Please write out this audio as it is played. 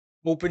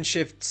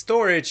OpenShift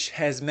storage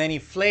has many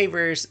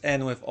flavors,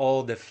 and with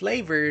all the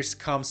flavors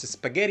comes a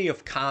spaghetti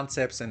of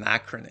concepts and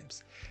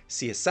acronyms.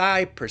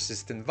 CSI,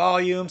 persistent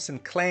volumes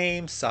and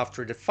claims,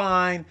 software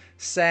defined,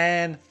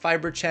 SAN,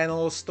 fiber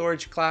channel,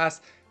 storage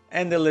class,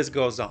 and the list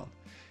goes on.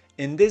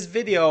 In this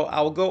video,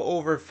 I'll go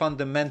over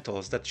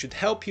fundamentals that should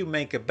help you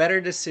make a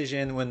better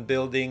decision when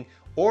building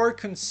or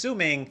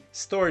consuming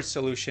storage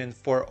solution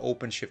for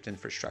OpenShift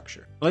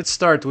infrastructure. Let's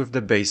start with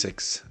the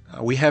basics.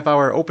 We have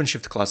our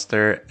OpenShift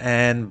cluster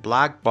and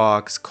black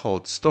box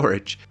called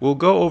storage. We'll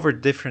go over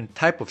different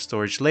type of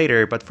storage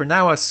later, but for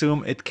now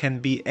assume it can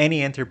be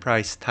any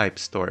enterprise type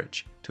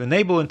storage. To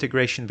enable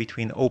integration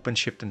between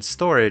OpenShift and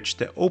storage,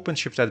 the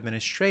OpenShift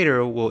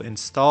administrator will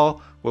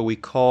install what we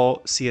call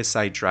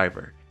CSI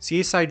driver.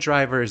 CSI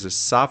driver is a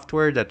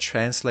software that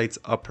translates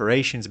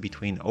operations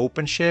between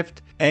OpenShift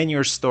and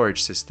your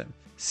storage system.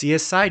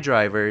 CSI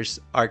drivers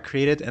are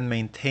created and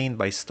maintained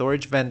by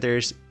storage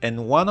vendors,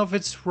 and one of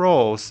its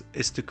roles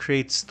is to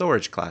create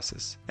storage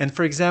classes. And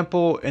for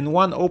example, in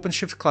one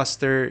OpenShift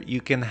cluster,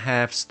 you can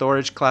have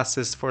storage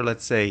classes for,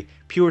 let's say,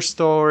 Pure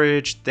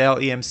Storage, Dell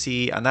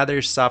EMC,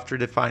 another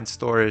software-defined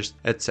storage,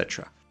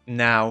 etc.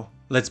 Now,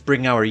 let's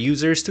bring our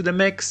users to the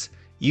mix.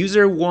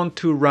 Users want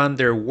to run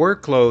their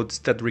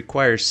workloads that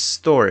require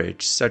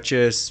storage, such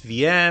as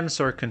VMs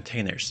or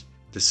containers.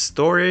 The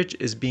storage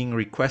is being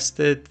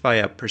requested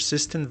via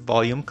persistent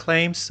volume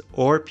claims,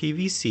 or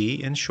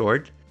PVC in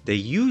short. The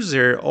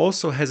user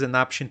also has an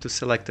option to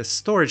select a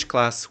storage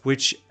class,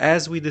 which,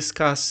 as we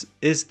discuss,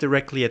 is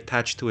directly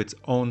attached to its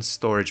own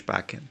storage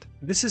backend.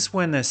 This is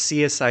when a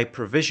CSI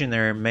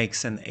provisioner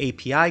makes an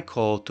API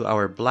call to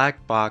our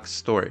black box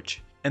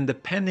storage. And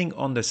depending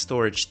on the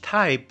storage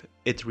type,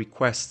 it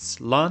requests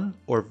LUN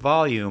or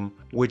volume,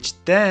 which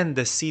then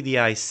the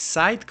CDI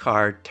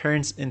sidecar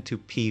turns into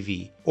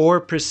PV or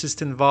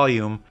persistent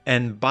volume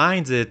and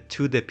binds it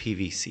to the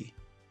PVC.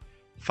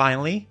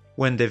 Finally,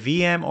 when the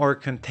VM or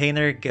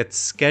container gets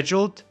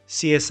scheduled,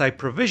 CSI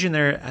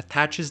provisioner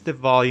attaches the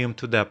volume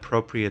to the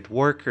appropriate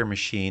worker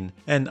machine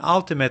and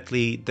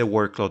ultimately the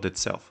workload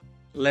itself.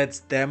 Let's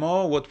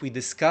demo what we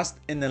discussed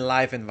in a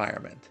live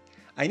environment.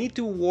 I need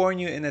to warn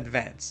you in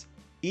advance.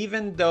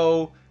 Even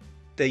though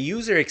the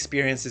user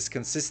experience is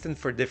consistent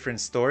for different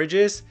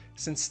storages,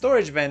 since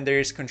storage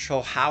vendors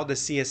control how the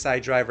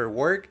CSI driver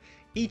work,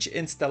 each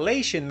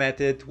installation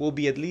method will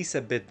be at least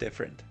a bit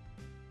different.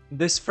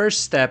 This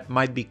first step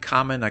might be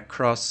common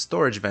across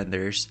storage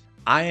vendors.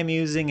 I am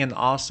using an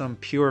awesome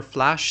Pure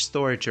Flash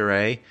storage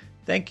array.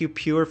 Thank you,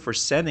 Pure, for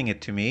sending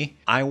it to me.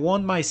 I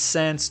want my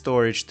SAN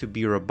storage to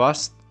be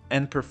robust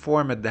and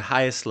perform at the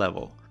highest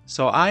level.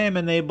 So I am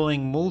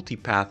enabling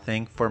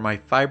multipathing for my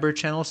fiber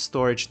channel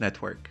storage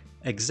network.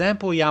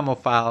 Example YAML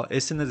file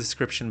is in the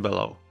description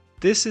below.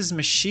 This is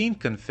machine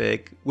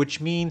config, which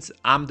means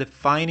I'm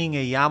defining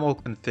a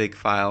YAML config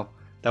file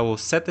that will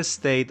set the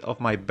state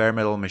of my bare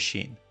metal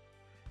machine.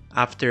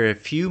 After a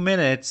few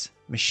minutes,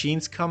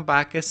 machines come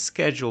back as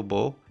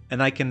schedulable,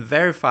 and I can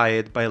verify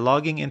it by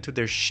logging into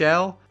their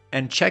shell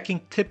and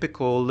checking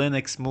typical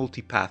Linux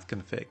multipath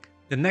config.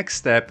 The next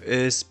step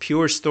is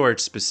pure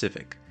storage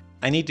specific.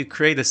 I need to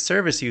create a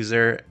service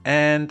user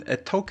and a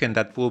token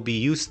that will be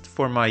used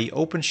for my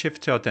OpenShift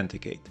to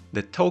authenticate.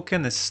 The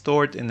token is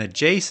stored in a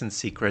JSON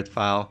secret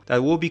file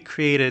that will be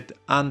created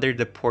under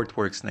the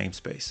Portworx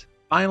namespace.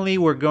 Finally,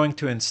 we're going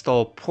to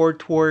install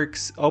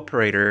Portworx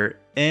operator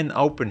in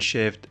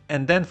OpenShift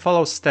and then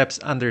follow steps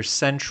under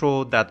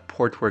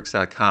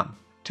central.portworx.com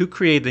to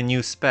create a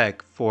new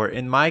spec for,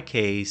 in my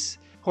case,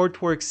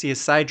 Portworx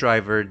CSI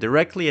driver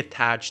directly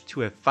attached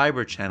to a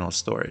fiber channel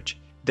storage.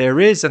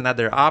 There is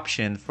another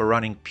option for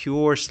running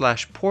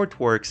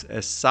Pure/Portworx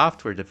as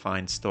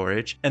software-defined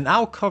storage, and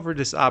I'll cover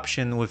this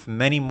option with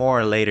many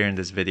more later in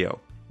this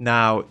video.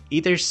 Now,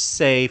 either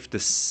save the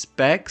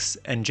specs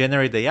and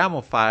generate the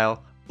YAML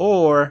file,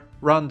 or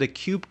run the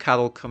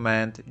kubectl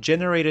command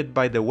generated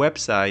by the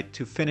website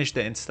to finish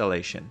the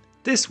installation.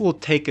 This will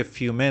take a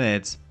few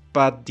minutes,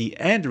 but the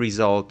end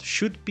result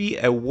should be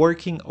a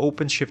working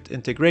OpenShift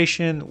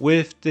integration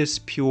with this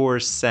Pure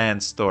SAN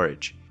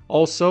storage.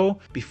 Also,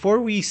 before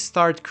we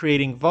start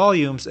creating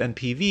volumes and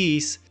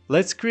PVs,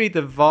 let's create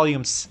a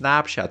volume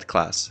snapshot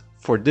class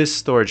for this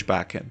storage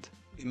backend.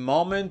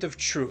 Moment of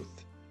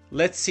truth.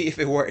 Let's see if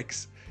it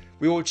works.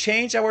 We will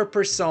change our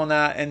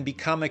persona and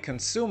become a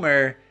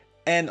consumer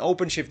and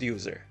OpenShift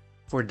user.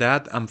 For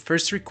that, I'm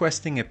first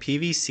requesting a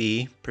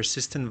PVC,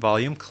 persistent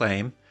volume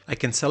claim. I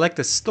can select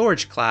a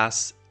storage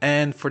class,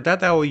 and for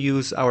that I will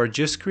use our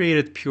just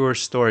created Pure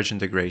storage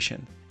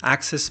integration.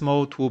 Access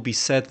mode will be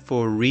set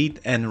for read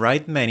and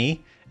write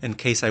many in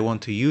case I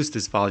want to use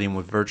this volume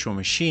with virtual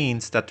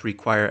machines that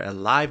require a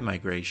live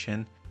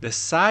migration. The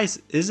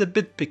size is a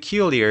bit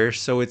peculiar,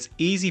 so it's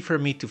easy for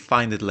me to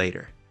find it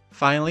later.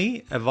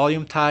 Finally, a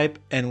volume type,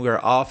 and we're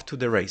off to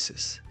the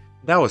races.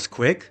 That was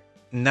quick.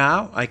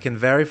 Now I can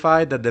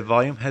verify that the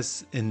volume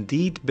has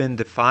indeed been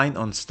defined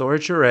on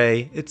storage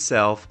array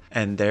itself,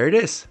 and there it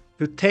is.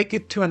 To take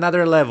it to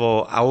another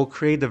level, I will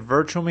create a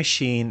virtual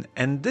machine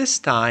and this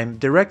time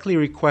directly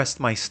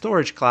request my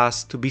storage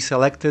class to be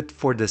selected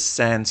for the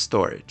SAN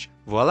storage.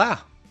 Voila!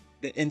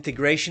 The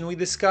integration we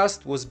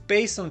discussed was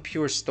based on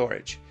pure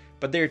storage,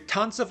 but there are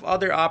tons of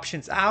other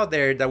options out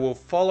there that will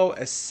follow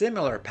a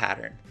similar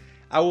pattern.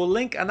 I will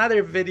link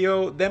another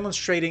video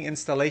demonstrating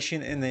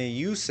installation and the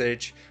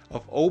usage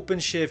of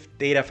OpenShift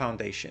Data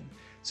Foundation,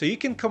 so you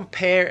can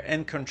compare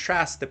and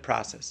contrast the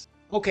process.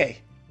 Okay,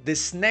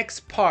 this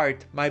next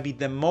part might be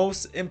the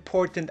most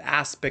important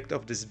aspect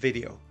of this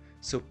video,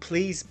 so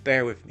please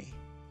bear with me.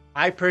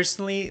 I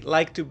personally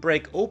like to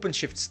break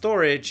OpenShift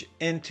storage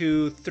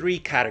into 3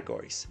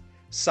 categories: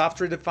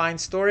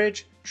 software-defined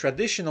storage,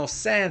 traditional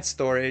SAN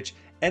storage,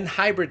 and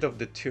hybrid of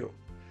the two.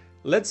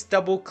 Let's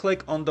double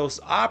click on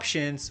those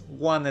options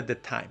one at a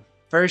time.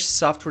 First,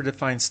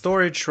 software-defined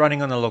storage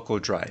running on a local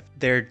drive.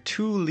 There are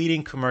 2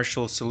 leading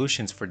commercial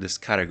solutions for this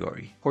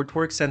category: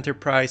 Portworx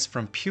Enterprise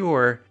from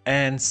Pure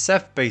and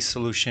Ceph-based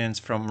solutions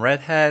from Red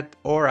Hat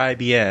or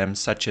IBM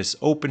such as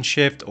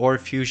OpenShift or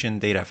Fusion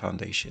Data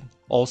Foundation.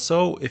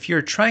 Also, if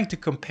you're trying to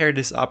compare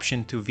this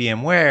option to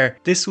VMware,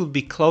 this would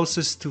be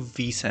closest to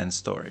vSAN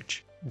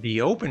storage. The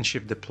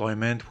OpenShift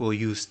deployment will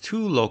use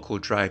 2 local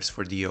drives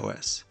for the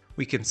OS.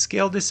 We can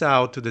scale this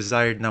out to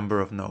desired number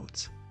of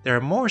nodes. There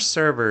are more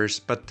servers,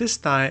 but this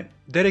time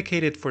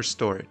dedicated for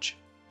storage.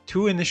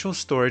 2 initial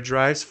storage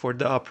drives for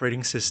the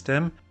operating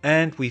system,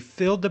 and we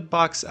filled the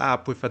box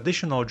up with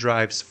additional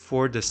drives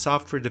for the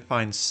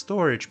software-defined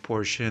storage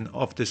portion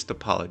of this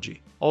topology.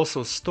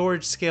 Also,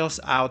 storage scales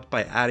out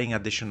by adding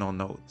additional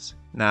nodes.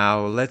 Now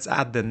let's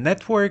add the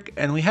network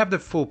and we have the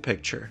full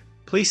picture.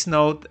 Please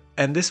note,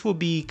 and this will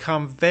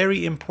become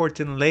very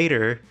important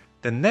later,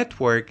 the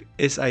network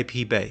is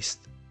IP-based.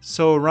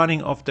 So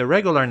running off the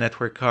regular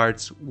network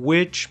cards,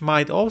 which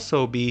might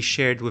also be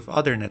shared with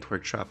other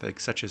network traffic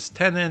such as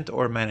tenant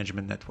or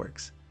management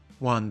networks.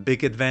 One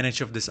big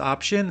advantage of this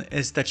option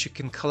is that you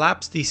can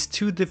collapse these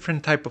 2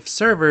 different types of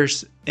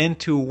servers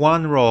into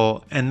one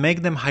role and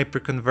make them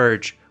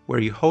hyperconverge,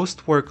 where you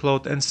host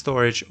workload and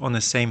storage on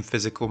the same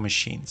physical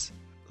machines.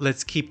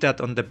 Let's keep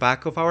that on the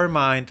back of our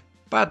mind,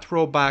 but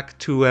roll back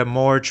to a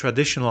more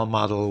traditional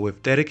model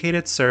with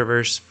dedicated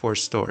servers for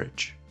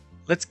storage.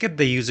 Let's get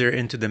the user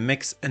into the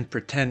mix and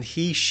pretend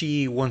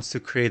he/she wants to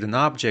create an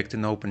object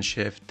in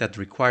OpenShift that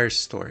requires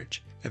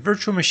storage. A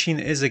virtual machine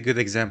is a good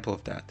example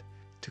of that.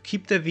 To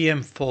keep the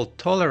VM fault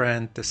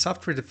tolerant, the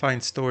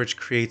software-defined storage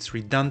creates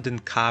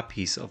redundant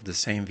copies of the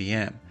same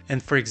VM.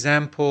 And for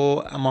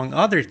example, among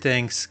other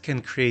things,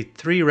 can create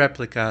 3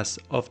 replicas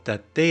of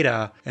that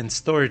data and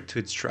store it to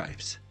its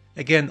drives.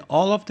 Again,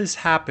 all of this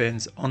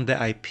happens on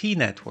the IP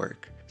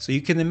network. So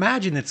you can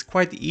imagine it's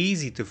quite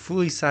easy to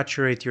fully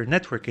saturate your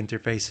network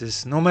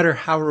interfaces no matter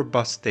how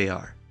robust they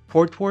are.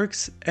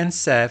 Portworx and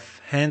Ceph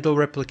handle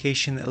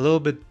replication a little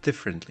bit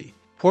differently.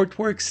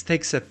 Portworx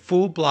takes a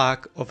full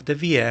block of the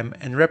VM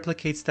and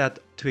replicates that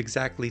to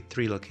exactly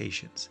 3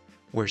 locations,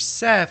 where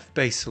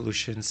Ceph-based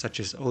solutions such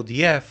as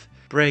ODF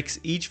breaks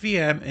each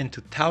VM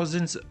into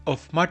thousands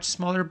of much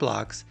smaller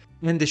blocks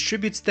and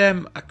distributes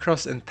them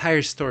across the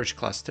entire storage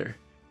cluster.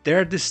 There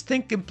are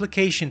distinct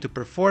implications to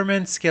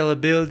performance,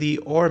 scalability,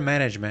 or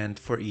management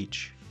for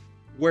each.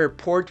 Where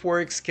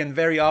Portworx can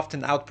very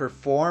often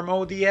outperform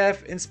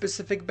ODF in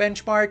specific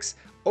benchmarks,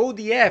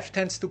 ODF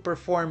tends to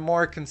perform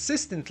more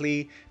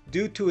consistently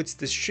due to its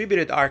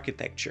distributed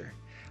architecture.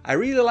 I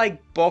really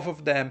like both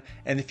of them,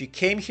 and if you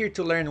came here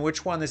to learn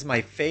which one is my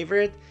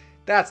favorite,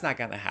 that's not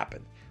gonna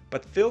happen.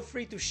 But feel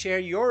free to share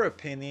your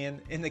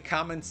opinion in the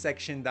comment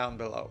section down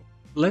below.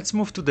 Let's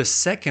move to the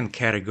second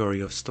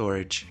category of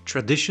storage,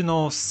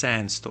 traditional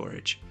SAN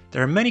storage.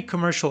 There are many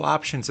commercial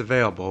options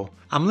available.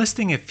 I'm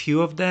listing a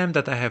few of them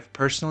that I have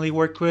personally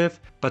worked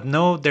with, but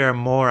know there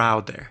are more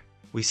out there.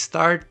 We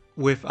start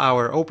with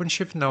our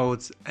OpenShift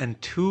nodes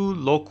and 2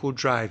 local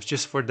drives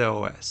just for the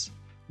OS.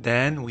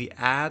 Then we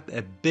add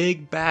a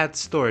big bad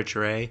storage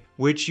array,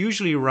 which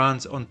usually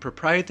runs on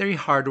proprietary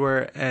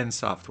hardware and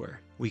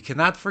software. We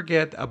cannot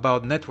forget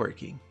about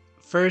networking.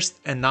 First,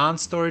 a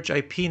non-storage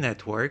IP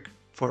network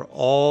for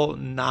all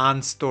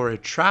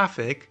non-storage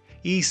traffic,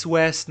 east,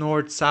 west,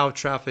 north, south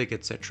traffic,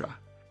 etc.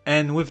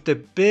 And with the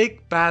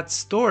big bad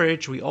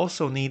storage, we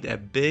also need a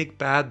big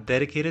bad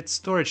dedicated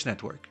storage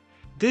network.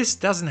 This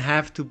doesn't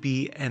have to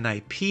be an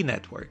IP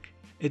network.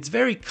 It's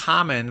very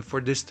common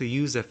for this to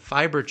use a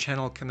fiber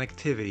channel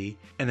connectivity,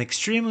 an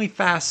extremely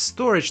fast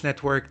storage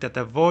network that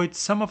avoids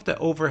some of the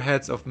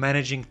overheads of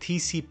managing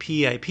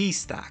TCP/IP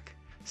stack.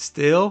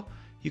 Still,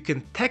 you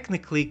can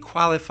technically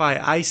qualify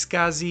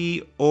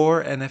iSCSI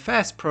or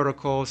NFS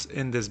protocols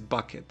in this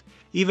bucket,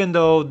 even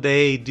though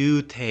they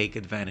do take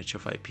advantage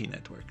of IP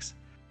networks.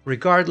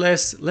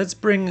 Regardless, let's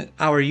bring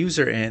our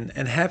user in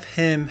and have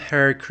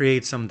him/her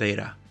create some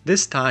data.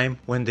 This time,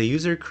 when the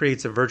user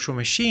creates a virtual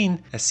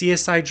machine, a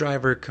CSI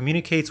driver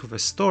communicates with a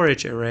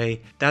storage array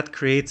that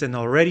creates an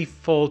already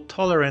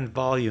fault-tolerant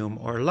volume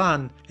or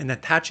LUN and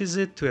attaches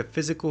it to a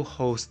physical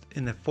host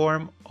in the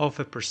form of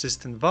a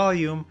persistent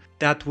volume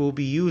that will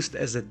be used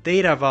as a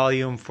data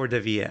volume for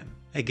the VM.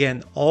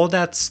 Again, all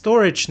that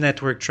storage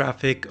network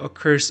traffic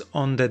occurs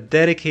on the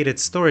dedicated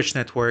storage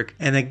network,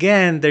 and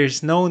again,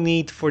 there's no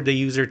need for the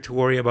user to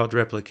worry about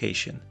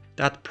replication.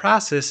 That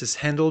process is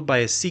handled by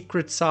a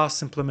secret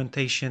sauce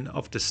implementation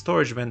of the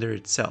storage vendor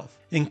itself,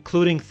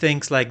 including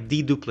things like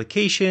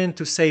deduplication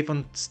to save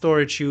on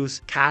storage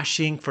use,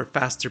 caching for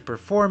faster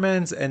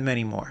performance, and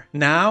many more.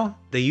 Now,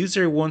 the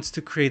user wants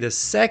to create a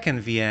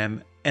second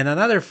VM, and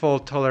another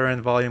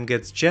fault-tolerant volume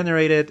gets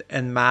generated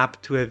and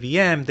mapped to a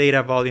VM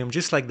data volume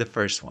just like the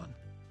first one.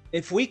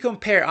 If we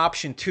compare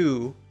option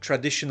 2,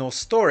 traditional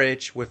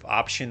storage, with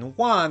option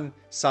 1,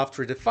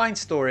 software-defined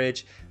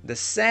storage, the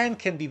SAN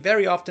can be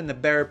very often a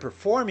better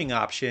performing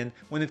option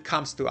when it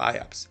comes to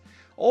IOPS.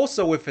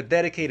 Also, with a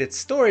dedicated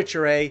storage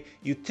array,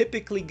 you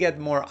typically get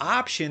more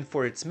option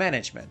for its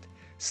management.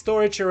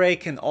 Storage array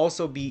can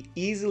also be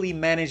easily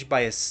managed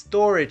by a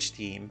storage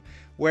team,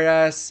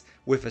 whereas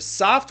with a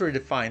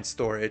software-defined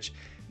storage,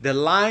 the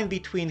line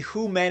between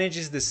who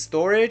manages the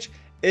storage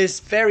is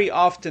very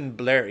often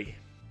blurry.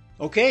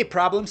 Okay,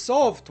 problem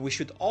solved. We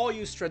should all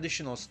use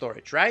traditional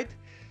storage, right?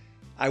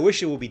 I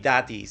wish it would be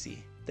that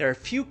easy. There are a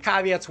few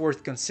caveats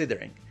worth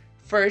considering.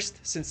 First,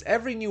 since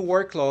every new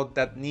workload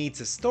that needs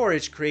a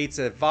storage creates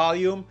a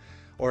volume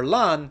or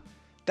LUN,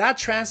 that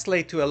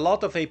translates to a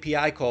lot of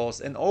API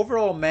calls and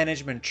overall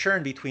management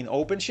churn between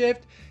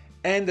OpenShift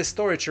and the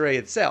storage array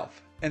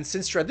itself. And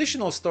since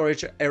traditional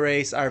storage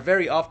arrays are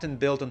very often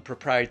built on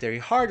proprietary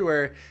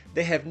hardware,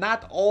 they have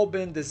not all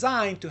been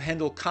designed to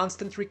handle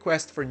constant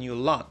requests for new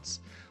LUNs.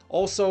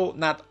 Also,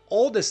 not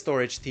all the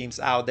storage teams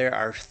out there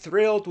are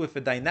thrilled with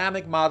a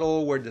dynamic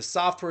model where the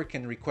software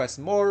can request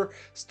more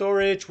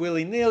storage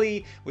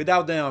willy-nilly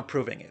without them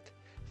approving it.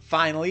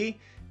 Finally,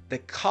 the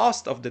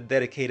cost of the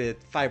dedicated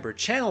fiber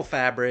channel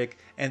fabric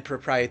and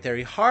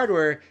proprietary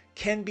hardware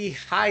can be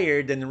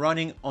higher than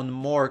running on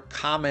more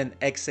common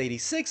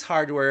x86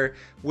 hardware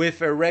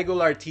with a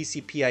regular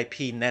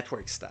TCP/IP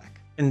network stack.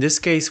 In this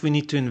case, we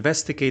need to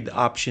investigate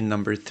option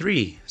number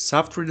 3,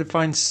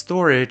 software-defined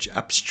storage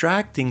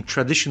abstracting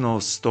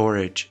traditional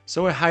storage,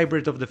 so a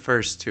hybrid of the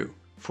first two.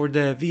 For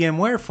the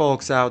VMware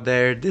folks out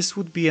there, this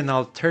would be an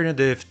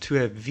alternative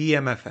to a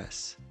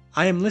VMFS.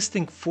 I am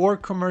listing 4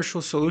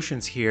 commercial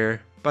solutions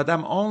here, but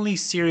I'm only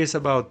serious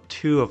about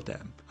 2 of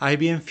them.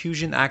 IBM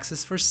Fusion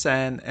Access for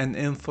SAN and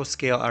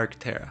InfoScale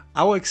Arctera.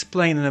 I will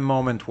explain in a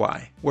moment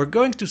why. We're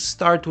going to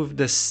start with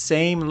the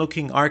same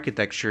looking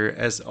architecture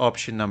as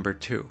option number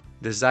 2.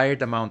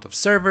 Desired amount of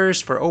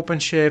servers for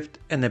OpenShift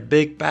and a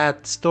big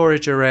bad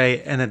storage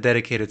array and a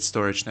dedicated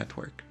storage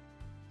network.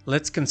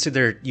 Let's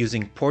consider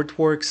using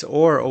Portworx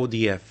or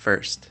ODF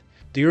first.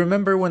 Do you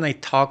remember when I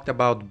talked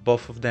about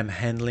both of them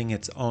handling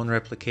its own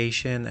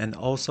replication and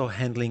also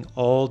handling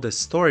all the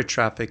storage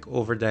traffic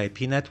over the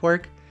IP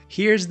network?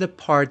 Here's the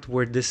part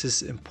where this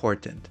is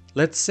important.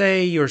 Let's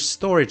say your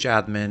storage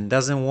admin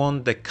doesn't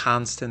want the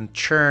constant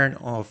churn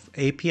of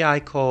API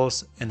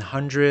calls and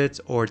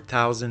hundreds or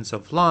thousands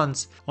of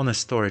LUNs on a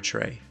storage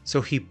array. So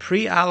he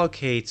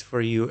pre-allocates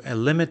for you a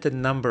limited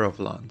number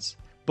of LUNs.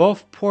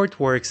 Both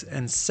Portworx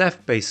and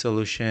Ceph-based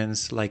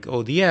solutions like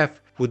ODF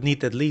would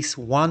need at least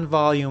 1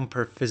 volume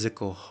per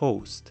physical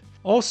host.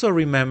 Also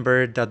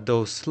remember that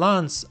those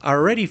LUNs are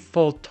already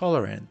fault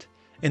tolerant.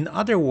 In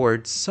other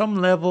words, some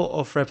level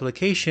of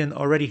replication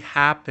already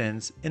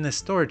happens in the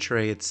storage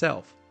array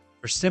itself.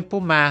 For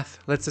simple math,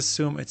 let's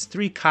assume it's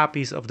 3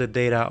 copies of the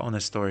data on a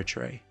storage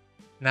array.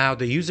 Now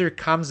the user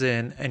comes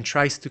in and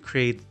tries to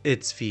create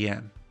its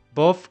VM.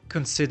 Both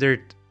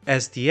considered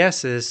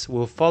SDSs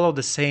will follow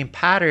the same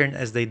pattern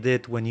as they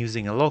did when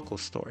using a local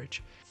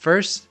storage.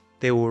 First,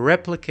 they will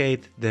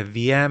replicate the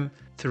VM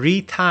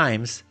 3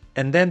 times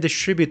and then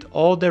distribute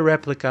all the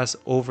replicas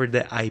over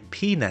the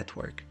IP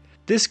network.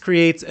 This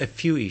creates a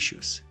few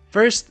issues.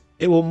 First,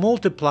 it will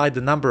multiply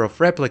the number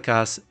of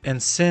replicas,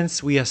 and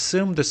since we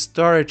assume the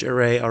storage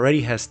array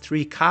already has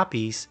 3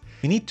 copies,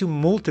 we need to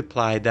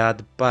multiply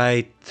that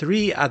by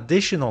 3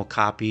 additional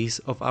copies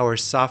of our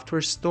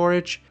software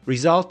storage,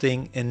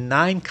 resulting in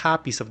 9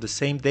 copies of the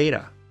same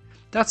data.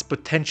 That's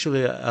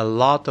potentially a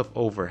lot of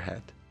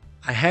overhead.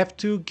 I have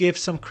to give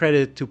some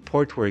credit to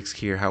Portworx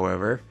here,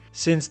 however,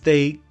 since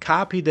they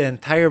copy the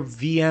entire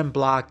VM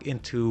block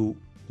into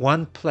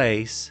one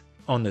place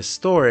on the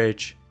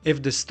storage.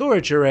 If the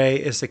storage array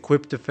is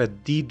equipped with a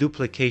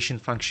deduplication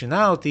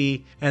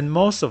functionality, and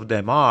most of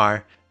them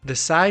are, the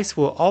size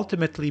will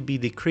ultimately be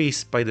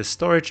decreased by the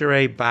storage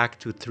array back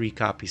to 3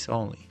 copies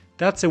only.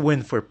 That's a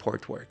win for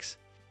Portworx.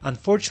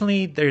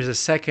 Unfortunately, there's a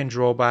second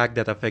drawback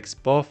that affects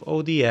both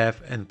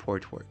ODF and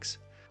Portworx.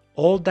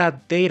 All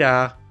that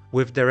data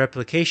with the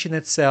replication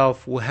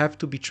itself will have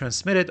to be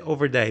transmitted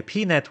over the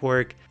IP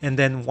network and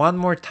then one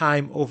more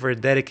time over a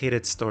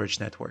dedicated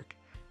storage network.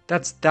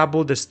 That's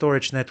double the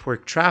storage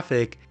network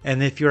traffic,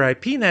 and if your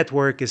IP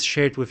network is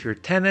shared with your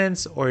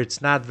tenants or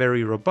it's not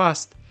very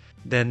robust,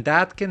 then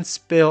that can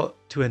spill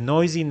to a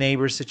noisy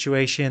neighbor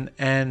situation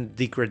and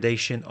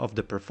degradation of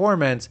the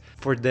performance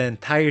for the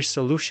entire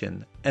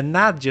solution, and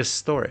not just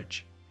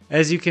storage.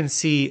 As you can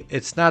see,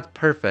 it's not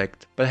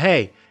perfect, but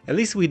hey, at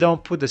least we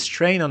don't put the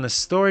strain on the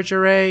storage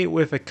array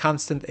with a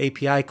constant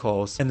API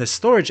calls, and the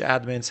storage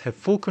admins have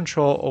full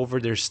control over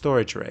their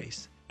storage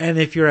arrays. And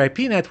if your IP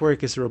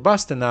network is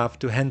robust enough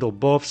to handle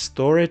both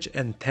storage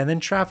and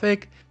tenant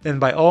traffic, then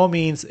by all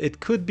means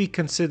it could be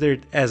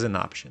considered as an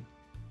option.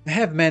 I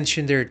have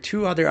mentioned there are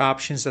two other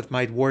options that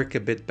might work a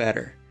bit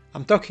better.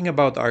 I'm talking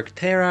about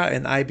Arctera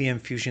and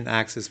IBM Fusion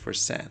Access for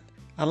SAN.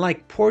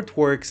 Unlike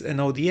Portworx and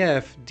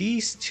ODF,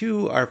 these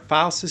two are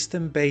file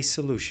system based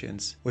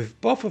solutions. With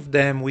both of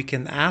them, we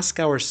can ask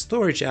our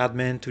storage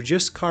admin to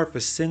just carve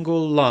a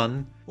single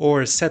LUN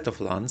or a set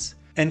of LUNs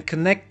and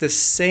connect the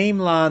same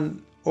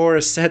LUN or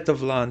a set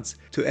of LUNs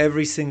to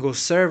every single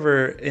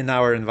server in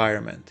our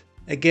environment.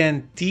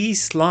 Again,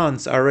 these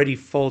LUNs are already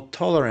fault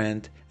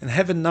tolerant and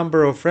have a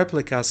number of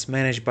replicas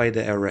managed by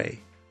the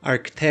array.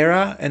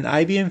 Arctera and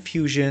IBM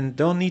Fusion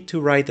don't need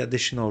to write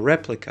additional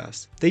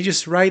replicas. They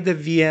just write the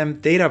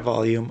VM data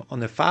volume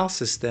on the file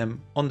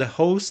system on the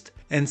host,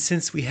 and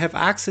since we have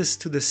access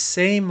to the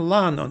same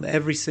LUN on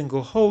every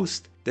single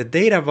host, the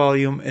data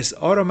volume is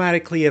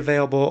automatically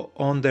available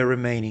on the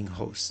remaining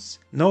hosts.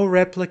 No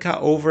replica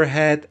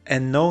overhead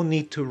and no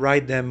need to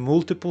write them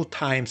multiple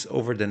times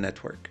over the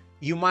network.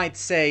 You might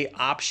say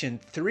option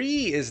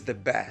 3 is the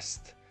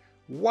best.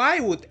 Why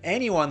would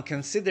anyone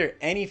consider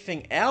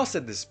anything else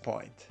at this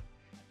point?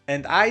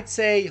 And I'd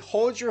say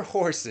hold your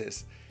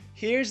horses.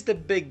 Here's the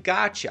big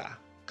gotcha: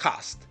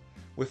 cost.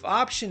 With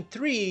option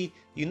 3,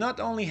 you not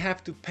only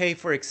have to pay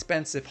for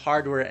expensive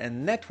hardware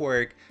and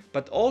network,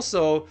 but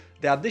also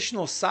the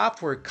additional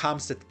software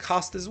comes at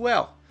cost as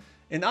well.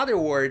 In other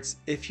words,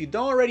 if you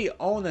don't already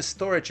own a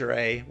storage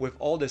array with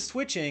all the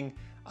switching,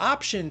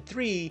 option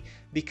 3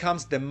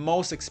 becomes the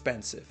most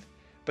expensive.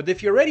 But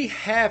if you already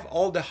have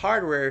all the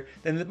hardware,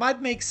 then it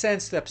might make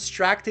sense to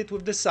abstract it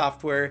with the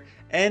software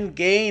and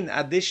gain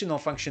additional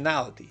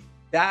functionality.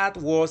 That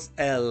was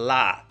a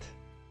lot.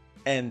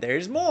 And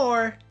there's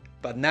more,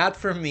 but not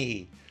for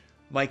me.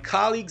 My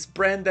colleagues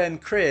Brenda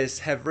and Chris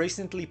have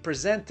recently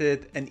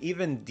presented an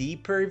even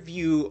deeper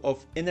view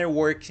of inner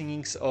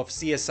workings of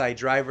CSI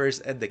drivers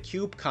at the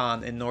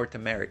KubeCon in North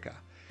America.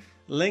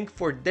 Link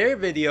for their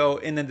video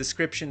in the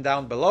description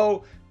down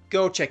below.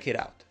 Go check it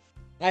out.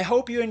 I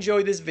hope you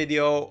enjoyed this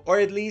video, or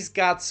at least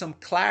got some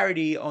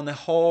clarity on the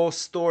whole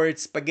storage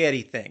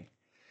spaghetti thing.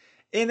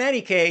 In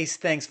any case,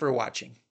 thanks for watching.